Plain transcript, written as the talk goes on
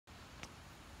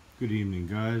Good evening,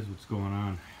 guys. What's going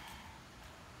on?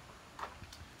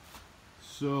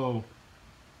 So,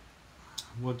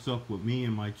 what's up with me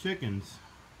and my chickens?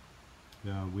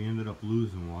 We ended up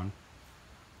losing one,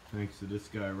 thanks to this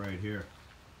guy right here.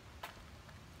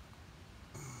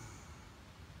 I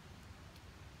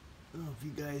don't know if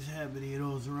you guys have any of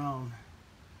those around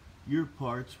your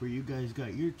parts where you guys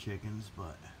got your chickens,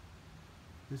 but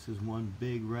this is one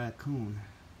big raccoon.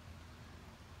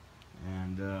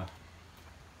 And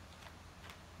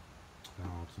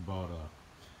it's about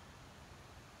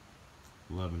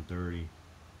 11:30,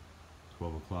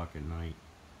 12 o'clock at night.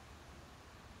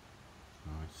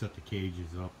 I set the cages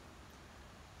up,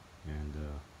 and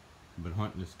I've been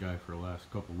hunting this guy for the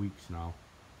last couple weeks now,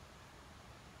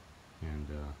 and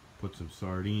put some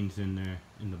sardines in there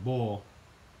in the bowl,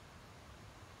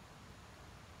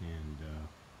 and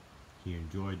he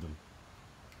enjoyed them.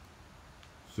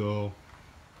 So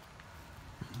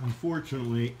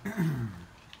unfortunately,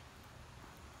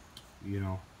 you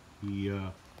know, he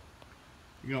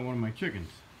got one of my chickens.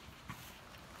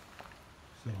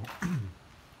 So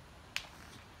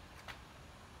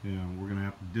yeah, we're gonna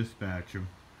have to dispatch him,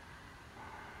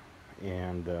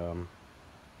 and I'm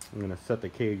gonna set the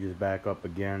cages back up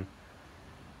again.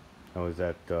 I was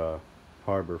at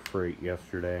Harbor Freight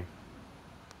yesterday.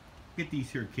 Get these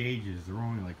here cages, they're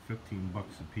only like 15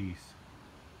 bucks a piece,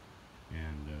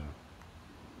 and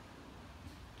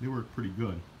they work pretty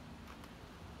good.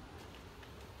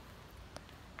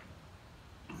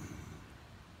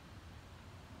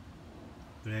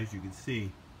 But as you can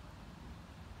see,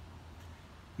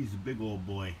 he's a big old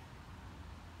boy.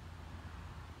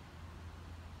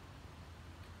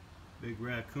 Big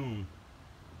raccoon.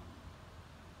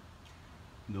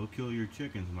 They'll kill your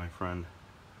chickens, my friend,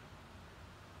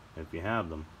 if you have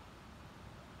them.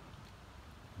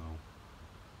 So,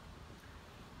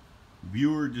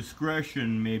 viewer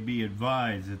discretion may be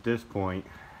advised at this point,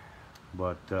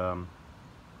 but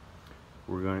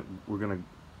we're gonna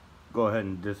go ahead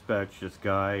and dispatch this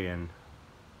guy, and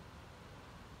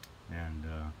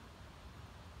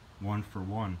one for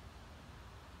one.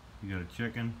 You got a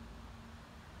chicken.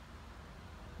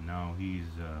 Now he's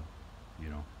you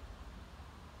know,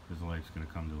 his life's gonna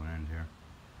come to an end here.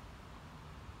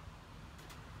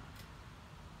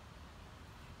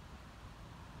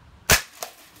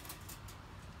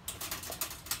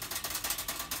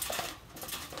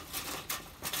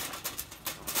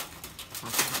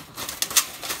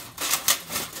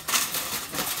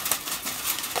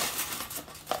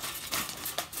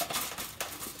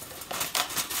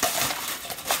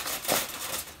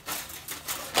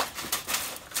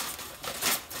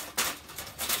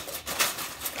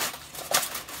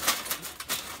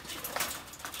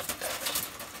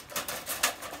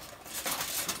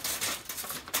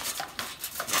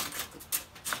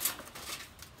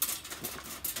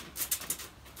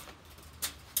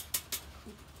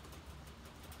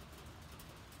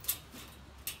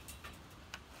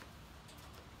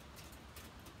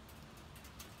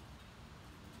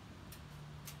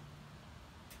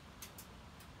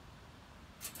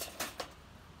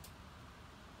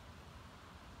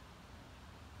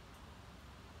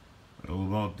 It'll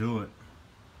about do it,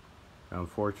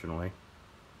 unfortunately.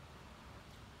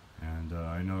 And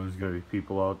I know there's going to be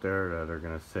people out there that are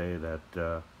going to say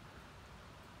that,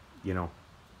 you know,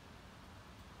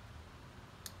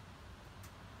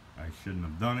 I shouldn't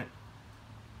have done it.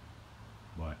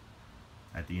 But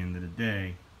at the end of the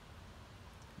day,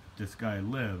 if this guy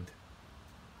lived,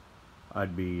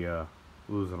 I'd be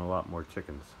losing a lot more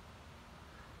chickens.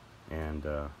 And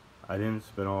I didn't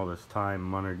spend all this time,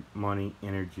 money,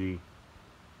 energy,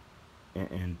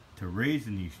 and to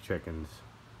raising these chickens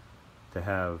to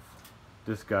have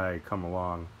this guy come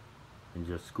along and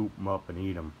just scoop them up and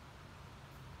eat them.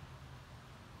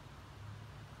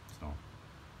 So,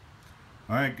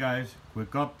 alright guys,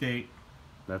 quick update.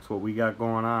 That's what we got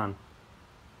going on.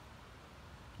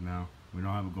 No, we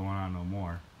don't have it going on no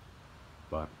more,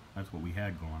 but that's what we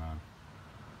had going on.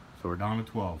 So we're down to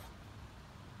 12.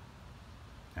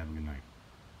 Have a good night.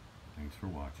 Thanks for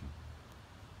watching.